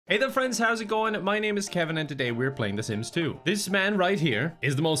Hey there friends, how's it going? My name is Kevin and today we're playing The Sims 2. This man right here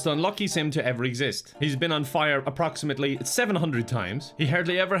is the most unlucky sim to ever exist. He's been on fire approximately 700 times. He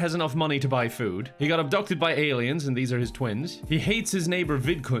hardly ever has enough money to buy food. He got abducted by aliens and these are his twins. He hates his neighbor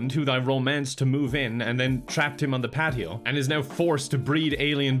Vidkund, who I romanced to move in and then trapped him on the patio and is now forced to breed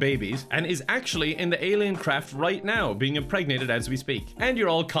alien babies and is actually in the alien craft right now being impregnated as we speak. And you're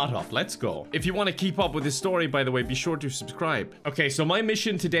all caught up. Let's go. If you want to keep up with this story, by the way, be sure to subscribe. Okay, so my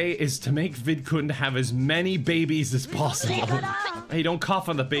mission today is to make Vidkund have as many babies as possible. Hey, don't cough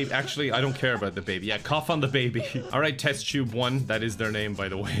on the baby. Actually, I don't care about the baby. Yeah, cough on the baby. All right, test tube 1. That is their name, by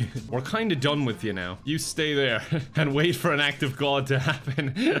the way. We're kind of done with you now. You stay there and wait for an act of God to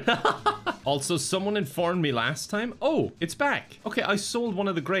happen. Also, someone informed me last time. Oh, it's back. Okay, I sold one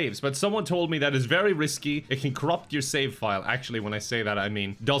of the graves, but someone told me that is very risky. It can corrupt your save file. Actually, when I say that, I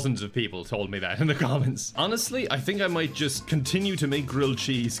mean dozens of people told me that in the comments. Honestly, I think I might just continue to make grilled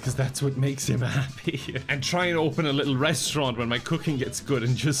cheese because that's what makes him happy. And try and open a little restaurant when my cooking gets good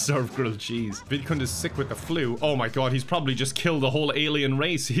and just serve grilled cheese. Vidkund is sick with the flu. Oh my god, he's probably just killed the whole alien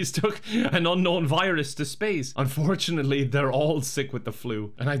race. He's took an unknown virus to space. Unfortunately, they're all sick with the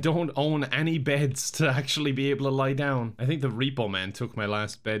flu. And I don't own any beds to actually be able to lie down. I think the repo man took my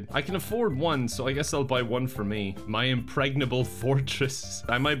last bed. I can afford one, so I guess I'll buy one for me. My impregnable fortress.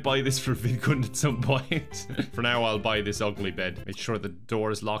 I might buy this for Vidkund at some point. For now, I'll buy this ugly bed. Make sure the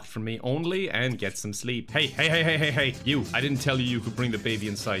door is locked for me only and get some sleep. Hey, you. I didn't tell you could bring the baby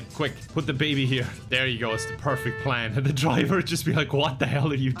inside. Quick, put the baby here. There you go. It's the perfect plan. And the driver would just be like, what the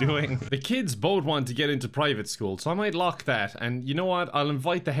hell are you doing? The kids both want to get into private school, so I might lock that. And you know what? I'll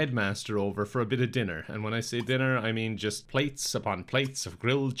invite the headmaster over for a bit of dinner. And when I say dinner, I mean just plates upon plates of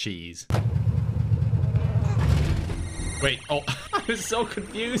grilled cheese. Wait, oh, I was so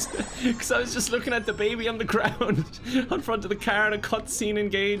confused because I was just looking at the baby on the ground in front of the car and a cutscene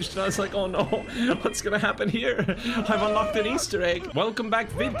engaged and I was like, oh no, what's gonna happen here? I've unlocked an Easter egg. Welcome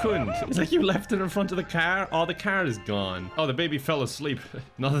back, Vidkund. It's like you left it in front of the car. Oh, the car is gone. Oh, the baby fell asleep.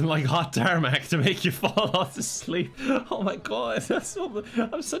 Nothing like hot tarmac to make you fall off to sleep. Oh my god,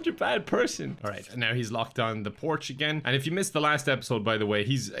 I'm such a bad person. All right, now he's locked on the porch again. And if you missed the last episode, by the way,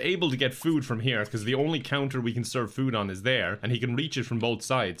 he's able to get food from here because the only counter we can serve food on is there and he can reach it from both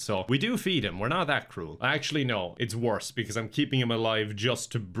sides, so we do feed him. We're not that cruel. Actually, no, it's worse because I'm keeping him alive just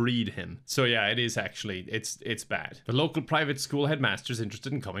to breed him. So yeah, it is actually, it's bad. The local private school headmaster's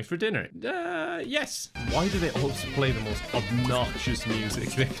interested in coming for dinner. Yes. Why do they always play the most obnoxious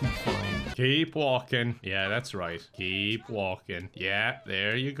music they can find? Keep walking. Yeah, that's right. Keep walking. Yeah,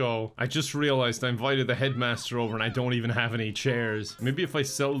 there you go. I just realized I invited the headmaster over and I don't even have any chairs. Maybe if I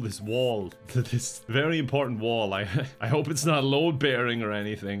sell this wall, this very important wall, I hope it's not load bearing or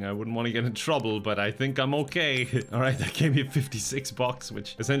anything. I wouldn't want to get in trouble, but I think I'm okay. All right, that gave me 56 bucks,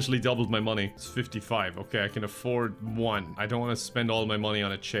 which essentially doubled my money. It's 55. Okay, I can afford one. I don't want to spend all my money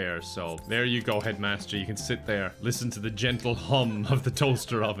on a chair, so there you go, headmaster. You can sit there, listen to the gentle hum of the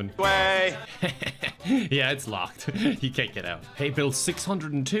toaster oven. Way. Yeah, it's locked. You can't get out. Hey, bill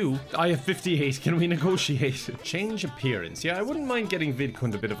 602. I have 58. Can we negotiate? Change appearance. Yeah, I wouldn't mind getting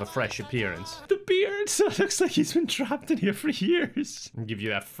Vidkund a bit of a fresh appearance. The beard, so it looks like he's been trapped in here for years. I'll give you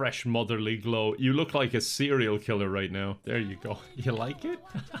that fresh motherly glow. You look like a serial killer right now. There you go. You like it?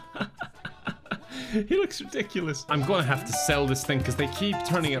 He looks ridiculous. I'm gonna have to sell this thing because they keep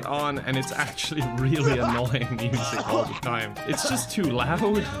turning it on and it's actually really annoying music all the time. It's just too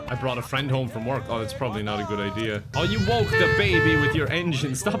loud. I brought a friend home from work. Oh, that's probably not a good idea. Oh, you woke the baby with your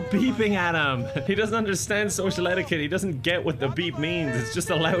engine. Stop beeping at him. He doesn't understand social etiquette. He doesn't get what the beep means. It's just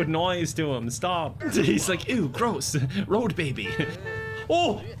a loud noise to him. Stop. He's like, ew, gross. Road baby.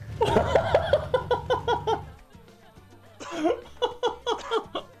 Oh!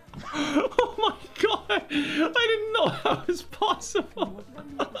 Oh my god! I didn't know that was possible.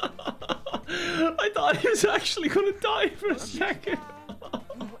 I thought he was actually gonna die for a second.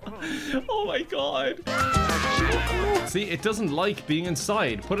 Oh my god. See, it doesn't like being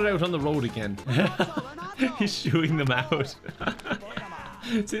inside. Put it out on the road again. He's shooing them out.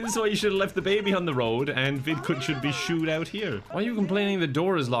 See, this is why you should have left the baby on the road and Vidkund should be shooed out here. Why are you complaining the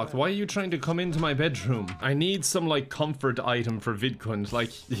door is locked? Why are you trying to come into my bedroom? I need some, like, comfort item for Vidkund. Like,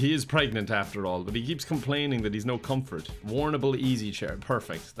 he is pregnant after all, but he keeps complaining that he's no comfort. Warnable easy chair.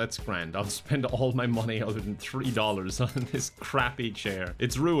 Perfect. That's grand. I'll spend all my money other than $3 on this crappy chair.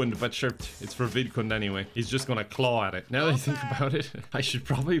 It's ruined, but sure, it's for Vidkund anyway. He's just gonna claw at it. Now that I think about it, I should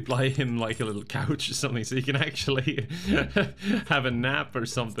probably buy him, like, a little couch or something so he can actually have a nap or or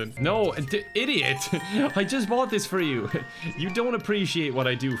something. No, idiot. I just bought this for you. You don't appreciate what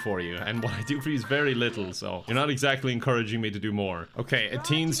I do for you, and what I do for you is very little, so you're not exactly encouraging me to do more. Okay,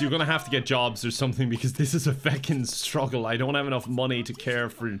 teens, you're gonna have to get jobs or something because this is a feckin' struggle. I don't have enough money to care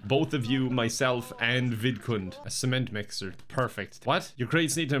for both of you, myself, and Vidkund. A cement mixer. Perfect. What? Your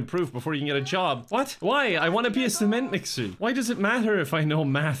grades need to improve before you can get a job. What? Why? I want to be a cement mixer. Why does it matter if I know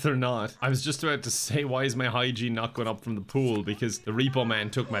math or not? I was just about to say, why is my hygiene not going up from the pool? Because the repo man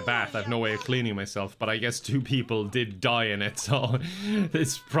took my bath. I have no way of cleaning myself, but I guess 2 people did die in it, so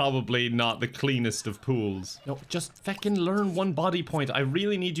it's probably not the cleanest of pools. No, just feckin' learn 1 body point. I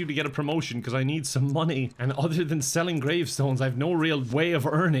really need you to get a promotion because I need some money. And other than selling gravestones, I have no real way of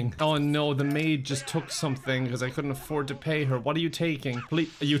earning. Oh no, the maid just took something because I couldn't afford to pay her. What are you taking?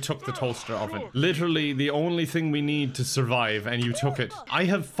 Please, you took the toaster oven. Literally the only thing we need to survive, and you took it. I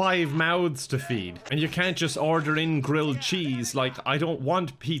have 5 mouths to feed, and you can't just order in grilled cheese. Like, I don't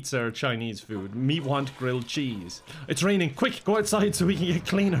want pizza or Chinese food. Me want grilled cheese. It's raining. Quick, go outside so we can get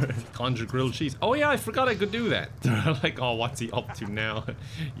cleaner. Conjure grilled cheese. Oh yeah, I forgot I could do that. They're like, oh, what's he up to now?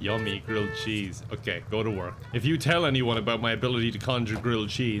 Yummy grilled cheese. Okay, go to work. If you tell anyone about my ability to conjure grilled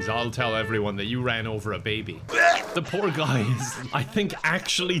cheese, I'll tell everyone that you ran over a baby. The poor guy is, I think,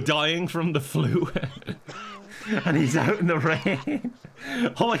 actually dying from the flu. And he's out in the rain.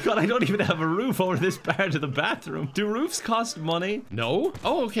 Oh my god, I don't even have a roof over this part of the bathroom. Do roofs cost money? No?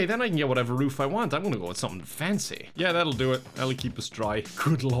 Oh, okay, then I can get whatever roof I want. I'm gonna go with something fancy. Yeah, that'll do it. That'll keep us dry.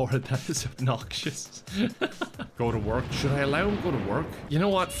 Good lord, that is obnoxious. Go to work. Should I allow him to go to work? You know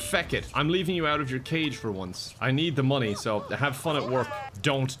what? Feck it. I'm leaving you out of your cage for once. I need the money, so have fun at work.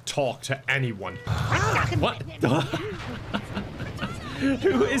 Don't talk to anyone. What?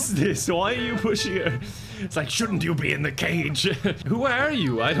 Who is this? Why are you pushing her? It's like, shouldn't you be in the cage? Who are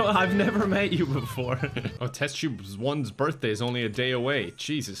you? I've never met you before. Oh, Test Tube 1's birthday is only a day away.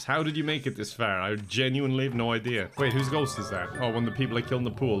 Jesus, how did you make it this far? I genuinely have no idea. Wait, whose ghost is that? Oh, one of the people I killed in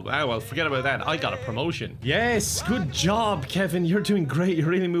the pool. Ah, well, forget about that. I got a promotion. Yes, good job, Kevin. You're doing great. You're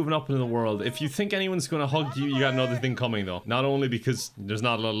really moving up in the world. If you think anyone's gonna hug you, you got another thing coming, though. Not only because there's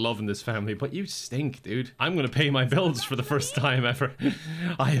not a lot of love in this family, but you stink, dude. I'm gonna pay my bills for the first time ever.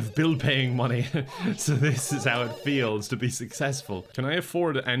 I have bill paying money. So this is how it feels to be successful. Can I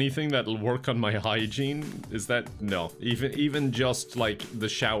afford anything that'll work on my hygiene? Is that... no. Even just, like, the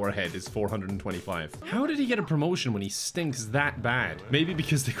shower head is 425. How did he get a promotion when he stinks that bad? Maybe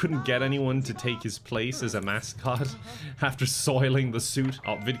because they couldn't get anyone to take his place as a mascot after soiling the suit.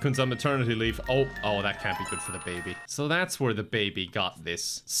 Oh, Vidkund's on maternity leave. Oh, that can't be good for the baby. So that's where the baby got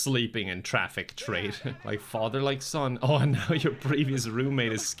this sleeping in traffic trait. Like father, like son. Oh, and now your previous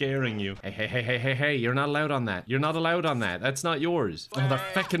roommate is scaring you. Hey, you're not allowed on that. You're not allowed on that. That's not yours. Oh, they're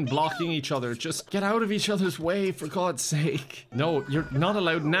feckin' blocking each other. Just get out of each other's way, for God's sake. No, you're not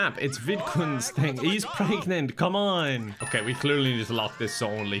allowed nap. It's Vidkund's thing. He's pregnant. Come on. Okay, we clearly need to lock this so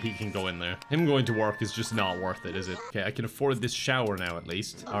only he can go in there. Him going to work is just not worth it, is it? Okay, I can afford this shower now at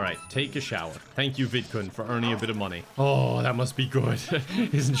least. All right, take a shower. Thank you, Vidkund, for earning a bit of money. Oh, that must be good.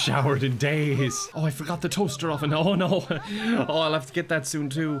 Isn't showered in days. Oh, I forgot the toaster oven. Oh, no. Oh, I'll have to get that soon,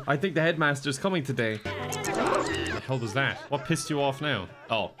 too. I think the headmaster's coming today. What the hell was that? What pissed you off now?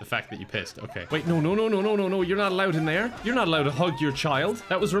 Oh, the fact that you pissed. Okay. Wait, no. You're not allowed in there. You're not allowed to hug your child.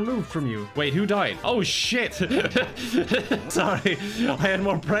 That was removed from you. Wait, who died? Oh, shit. Sorry. I had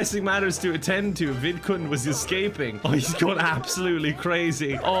more pressing matters to attend to. Vidkund was escaping. Oh, he's going absolutely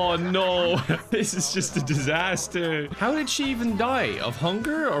crazy. Oh, no. This is just a disaster. How did she even die? Of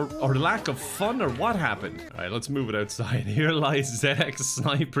hunger or lack of fun or what happened? All right, let's move it outside. Here lies ZX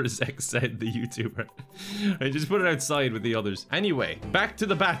Snipers XZ, the YouTuber. I just put it outside with the others. Anyway, back to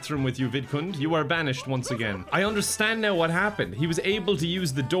the bathroom with you, Vidkund. You are banished once again. I understand now what happened. He was able to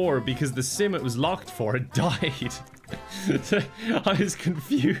use the door because the sim it was locked for died. I was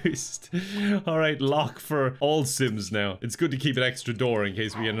confused. Alright, lock for all Sims now. It's good to keep an extra door in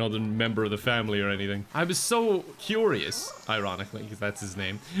case we get another member of the family or anything. I was so curious, ironically, because that's his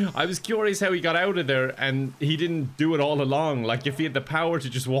name. I was curious how he got out of there and he didn't do it all along. Like, if he had the power to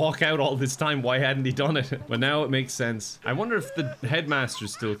just walk out all this time, why hadn't he done it? But now it makes sense. I wonder if the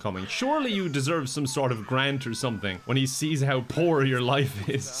headmaster's still coming. Surely you deserve some sort of grant or something when he sees how poor your life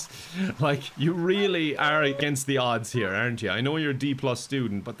is. Like, you really are against the odds here, aren't you? I know you're a D+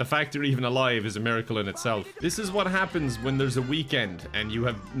 student, but the fact you're even alive is a miracle in itself. This is what happens when there's a weekend and you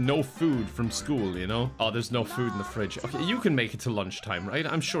have no food from school, you know? Oh, there's no food in the fridge. Okay, you can make it to lunchtime, right?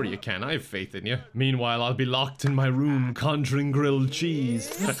 I'm sure you can. I have faith in you. Meanwhile, I'll be locked in my room conjuring grilled cheese.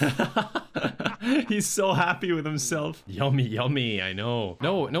 He's so happy with himself. Yummy, yummy, I know.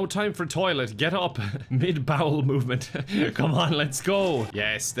 No time for toilet. Get up. Mid-bowel movement. Come on, let's go.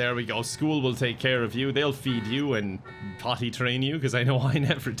 Yes, there we go. School will take care of you. They'll feed you and potty train you, because I know I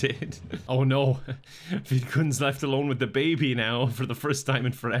never did. Oh no. Vidkun's left alone with the baby now for the first time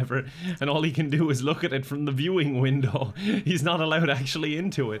in forever, and all he can do is look at it from the viewing window. He's not allowed actually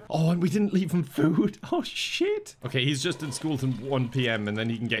into it. Oh, and we didn't leave him food. Oh shit. Okay, he's just in school till 1 p.m. and then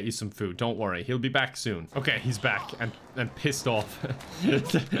he can get you some food. Don't worry, he'll be back soon. Okay, he's back and pissed off.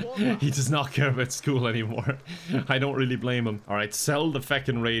 He does not care about school anymore. I don't really blame him. All right, sell the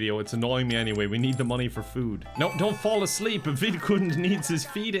feckin' radio. It's annoying me anyway. We need the money for food. No, don't fall asleep. Vidkun needs his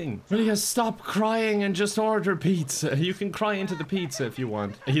feeding. Will you stop crying and just order pizza? You can cry into the pizza if you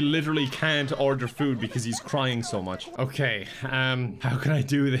want. He literally can't order food because he's crying so much. Okay, how can I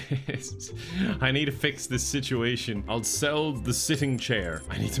do this? I need to fix this situation. I'll sell the sitting chair.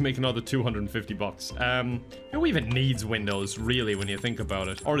 I need to make another 250 bucks. Who even needs windows, really, when you think about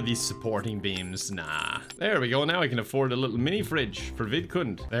it? Or these supporting beams? Nah. There we go. Now I can afford a little mini fridge for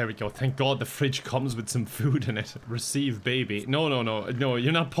Vidkund. There we go. Thank God the fridge comes with some food in it. Receive baby. No,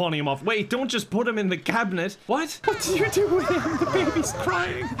 you're not pawning him off. Wait, don't just put him in the cabinet. What? What did you do with him? The baby's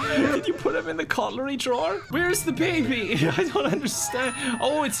crying. Did you put him in the cutlery drawer? Where's the baby? I don't understand.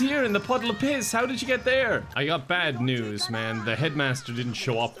 Oh, it's here in the puddle of piss. How did you get there? I got bad news, man. The headmaster didn't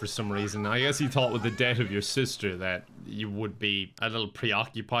show up for some reason. I guess he thought with the death of your sister that you would be a little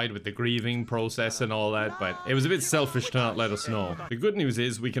preoccupied with the grieving process and all that, but it was a bit selfish to not let us know. The good news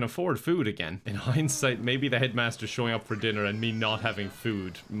is we can afford food again. In hindsight, maybe the headmaster showing up for dinner and me not having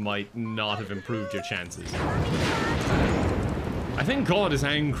food might not have improved your chances. I think God is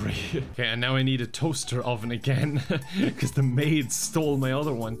angry. Okay, and now I need a toaster oven again because the maid stole my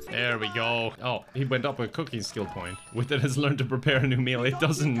other one. There we go. Oh, he went up a cooking skill point. With it has learned to prepare a new meal. It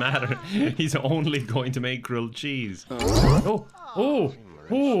doesn't matter. He's only going to make grilled cheese.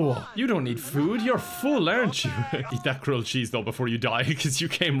 Oh, you don't need food. You're full, aren't you? Eat that grilled cheese, though, before you die, because you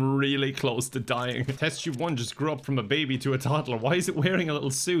came really close to dying. Test tube 1 just grew up from a baby to a toddler. Why is it wearing a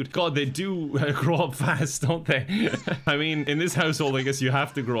little suit? God, they do grow up fast, don't they? I mean, in this household, I guess you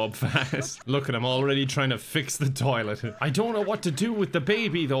have to grow up fast. Look at him already trying to fix the toilet. I don't know what to do with the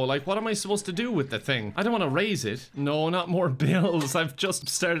baby, though. Like, what am I supposed to do with the thing? I don't want to raise it. No, not more bills. I've just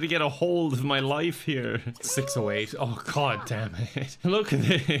started to get a hold of my life here. 608. Oh, God damn it. Look at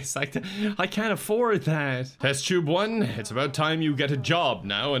this. I can't afford that. Test tube 1, it's about time you get a job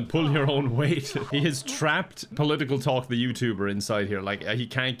now and pull your own weight. He has trapped Political Talk the YouTuber inside here. Like, he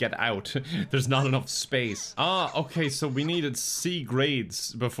can't get out. There's not enough space. Ah, okay, so we needed C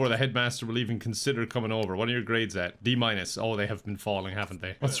grades before the headmaster will even consider coming over. What are your grades at? D-. Oh, they have been falling, haven't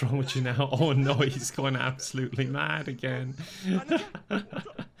they? What's wrong with you now? Oh no, he's going absolutely mad again.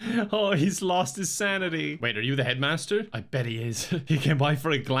 Oh, he's lost his sanity. Wait, are you the headmaster? I bet he is. He came by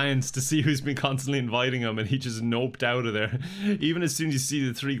for a glance to see who's been constantly inviting him, and he just noped out of there. Even as soon as you see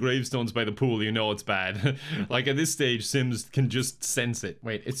the 3 gravestones by the pool, you know it's bad. Like, at this stage, Sims can just sense it.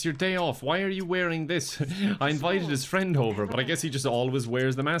 Wait, it's your day off. Why are you wearing this? I invited his friend over, but I guess he just always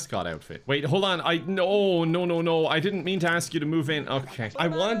wears the mascot outfit. Wait, hold on. No. I didn't mean to ask you to move in. Okay. I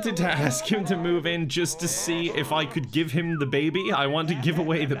wanted to ask him to move in just to see if I could give him the baby. I want to give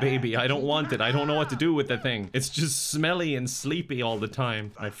away the baby. I don't want it. I don't know what to do with the thing. It's just smelly and sleepy all the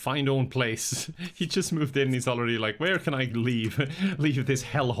time. I find own place. He just moved in and he's already like, where can I leave? Leave this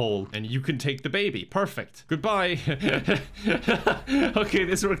hellhole. And you can take the baby. Perfect. Goodbye. Okay,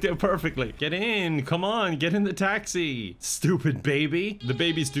 this worked out perfectly. Get in. Come on. Get in the taxi. Stupid baby. The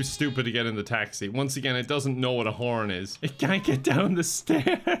baby's too stupid to get in the taxi. Once again, it doesn't know what a horn is. It can't get down the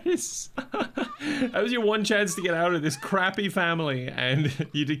stairs. That was your one chance to get out of this crappy family and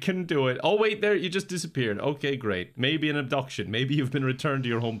you couldn't do it. Oh wait, there, you just disappeared. Okay, great. Maybe an abduction. Maybe you've been returned to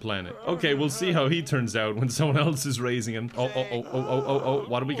your home planet. Okay, we'll see how he turns out when someone else is raising him. Oh,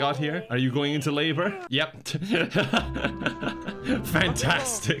 what do we got here? Are you going into labor? Yep.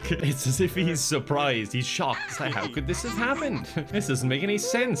 Fantastic. It's as if he's surprised. He's shocked. It's like, how could this have happened? This doesn't make any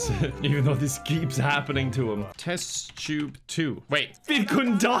sense. Even though this keeps happening to him. Test tube 2. Wait,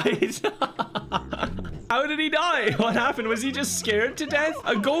 Vidkun died. How did he die? What happened? Was he just scared to death?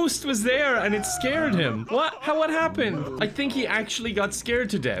 A ghost was there and it scared him. What? What happened? I think he actually got scared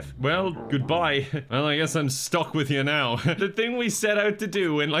to death. Well, goodbye. Well, I guess I'm stuck with you now. The thing we set out to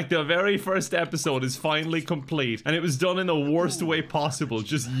do in like the very first episode is finally complete. And it was done in the worst way possible.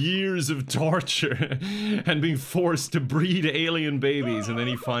 Just years of torture and being forced to breed alien babies. And then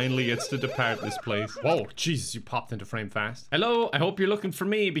he finally gets to depart this place. Whoa, Jesus, you popped into frame fast. Hello, I hope you're looking for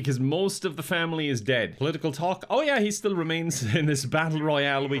me because most of the family is dead. Political talk. Oh yeah, he still remains in this battle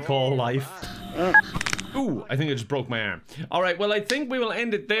royale we call life. Ooh, I think I just broke my arm. All right, well, I think we will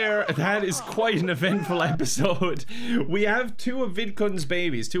end it there. That is quite an eventful episode. We have two of VidCun's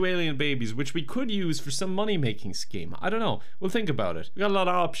babies, two alien babies, which we could use for some money-making scheme. I don't know. We'll think about it. We got a lot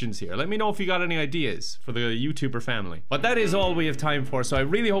of options here. Let me know if you got any ideas for the YouTuber family. But that is all we have time for, so I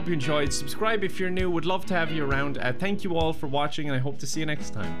really hope you enjoyed. Subscribe if you're new. Would love to have you around. Thank you all for watching, and I hope to see you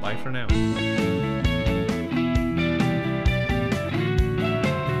next time. Bye for now.